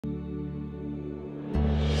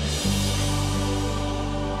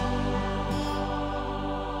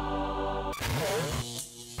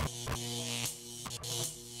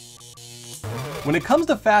When it comes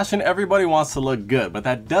to fashion, everybody wants to look good, but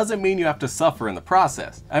that doesn't mean you have to suffer in the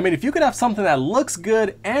process. I mean, if you could have something that looks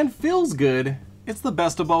good and feels good, it's the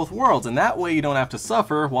best of both worlds, and that way you don't have to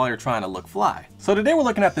suffer while you're trying to look fly. So today we're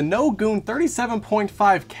looking at the Nogoon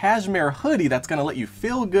 37.5 Cashmere Hoodie that's gonna let you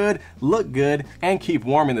feel good, look good, and keep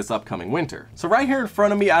warm in this upcoming winter. So right here in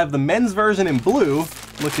front of me, I have the men's version in blue,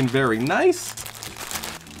 looking very nice.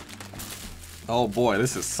 Oh boy,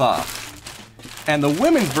 this is soft. And the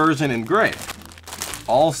women's version in gray,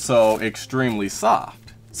 also extremely soft.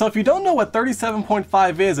 So if you don't know what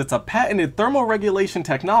 37.5 is, it's a patented thermoregulation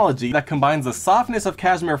technology that combines the softness of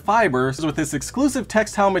cashmere fibers with this exclusive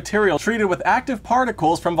textile material treated with active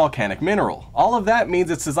particles from volcanic mineral. All of that means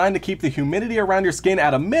it's designed to keep the humidity around your skin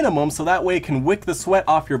at a minimum so that way it can wick the sweat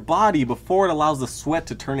off your body before it allows the sweat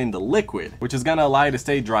to turn into liquid, which is gonna allow you to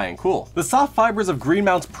stay dry and cool. The soft fibers of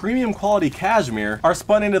Greenmount's premium quality cashmere are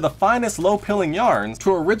spun into the finest low-pilling yarns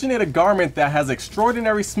to originate a garment that has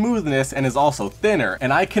extraordinary smoothness and is also thinner.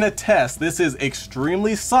 And I can attest this is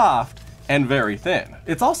extremely soft and very thin.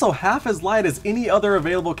 It's also half as light as any other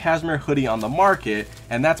available cashmere hoodie on the market,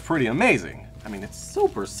 and that's pretty amazing. I mean, it's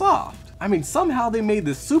super soft. I mean, somehow they made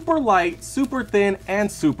this super light, super thin, and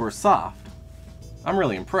super soft. I'm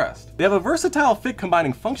really impressed. They have a versatile fit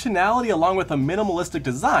combining functionality along with a minimalistic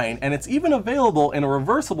design, and it's even available in a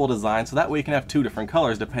reversible design so that way you can have two different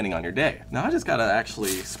colors depending on your day. Now I just gotta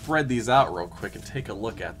actually spread these out real quick and take a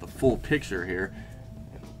look at the full picture here.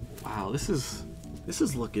 Wow, this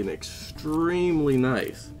is looking extremely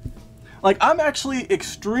nice. Like, I'm actually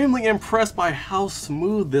extremely impressed by how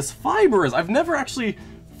smooth this fiber is. I've never actually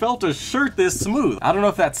felt a shirt this smooth. I don't know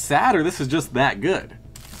if that's sad or this is just that good.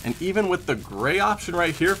 And even with the gray option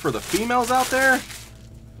right here for the females out there,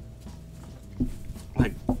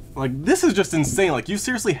 like this is just insane. Like, you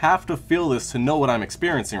seriously have to feel this to know what I'm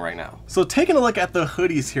experiencing right now. So taking a look at the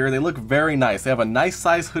hoodies here, they look very nice. They have a nice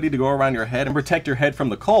size hoodie to go around your head and protect your head from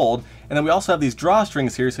the cold. And then we also have these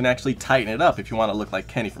drawstrings here so you can actually tighten it up if you want to look like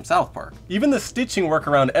Kenny from South Park. Even the stitching work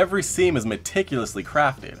around every seam is meticulously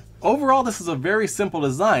crafted. Overall, this is a very simple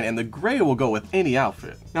design, and the gray will go with any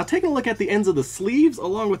outfit. Now, taking a look at the ends of the sleeves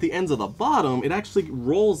along with the ends of the bottom, it actually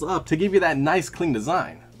rolls up to give you that nice clean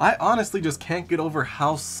design. I honestly just can't get over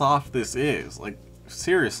how soft this is. Like,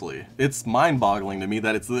 seriously, it's mind-boggling to me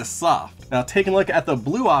that it's this soft. Now, taking a look at the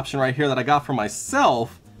blue option right here that I got for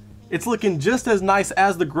myself, it's looking just as nice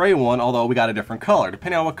as the gray one, although we got a different color.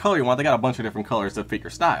 Depending on what color you want, they got a bunch of different colors to fit your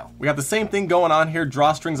style. We got the same thing going on here,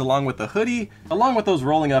 drawstrings along with the hoodie, along with those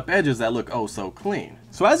rolling up edges that look oh so clean.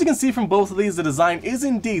 So as you can see from both of these, the design is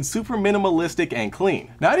indeed super minimalistic and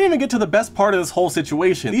clean. Now, I didn't even get to the best part of this whole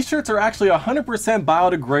situation. These shirts are actually 100%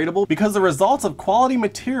 biodegradable because the results of quality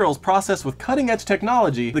materials processed with cutting-edge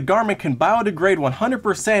technology, the garment can biodegrade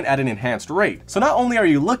 100% at an enhanced rate. So not only are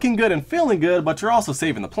you looking good and feeling good, but you're also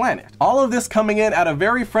saving the planet. All of this coming in at a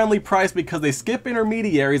very friendly price because they skip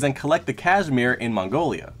intermediaries and collect the cashmere in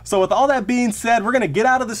Mongolia. So with all that being said, we're gonna get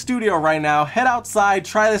out of the studio right now, head outside,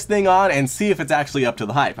 try this thing on, and see if it's actually up to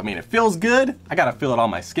the hype. I mean, it feels good. I gotta feel it on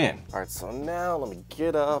my skin. All right, so now let me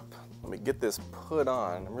get up. Let me get this put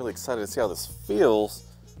on. I'm really excited to see how this feels.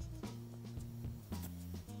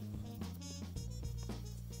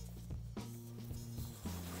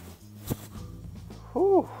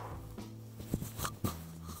 Whew.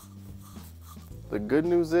 The good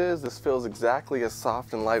news is this feels exactly as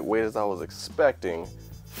soft and lightweight as I was expecting.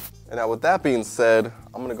 And now with that being said,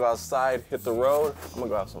 I'm gonna go outside, hit the road. I'm gonna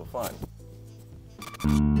go have some fun.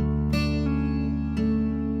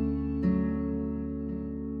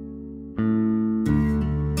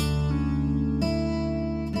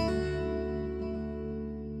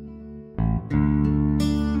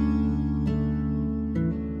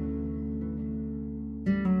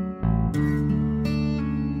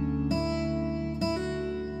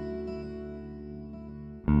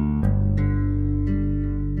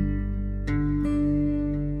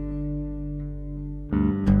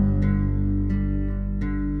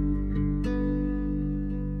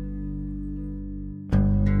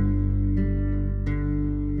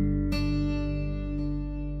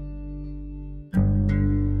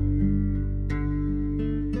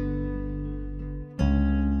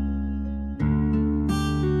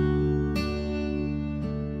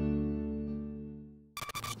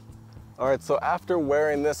 All right, so after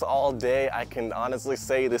wearing this all day, I can honestly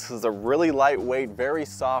say this is a really lightweight, very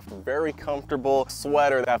soft, very comfortable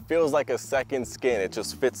sweater that feels like a second skin. It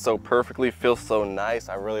just fits so perfectly, feels so nice.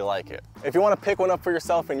 I really like it. If you want to pick one up for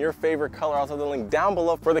yourself in your favorite color, I'll have the link down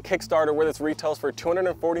below for the Kickstarter where this retails for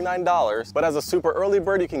 $249. But as a super early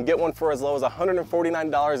bird, you can get one for as low as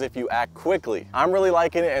 $149 if you act quickly. I'm really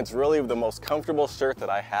liking it, and it's really the most comfortable shirt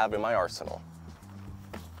that I have in my arsenal.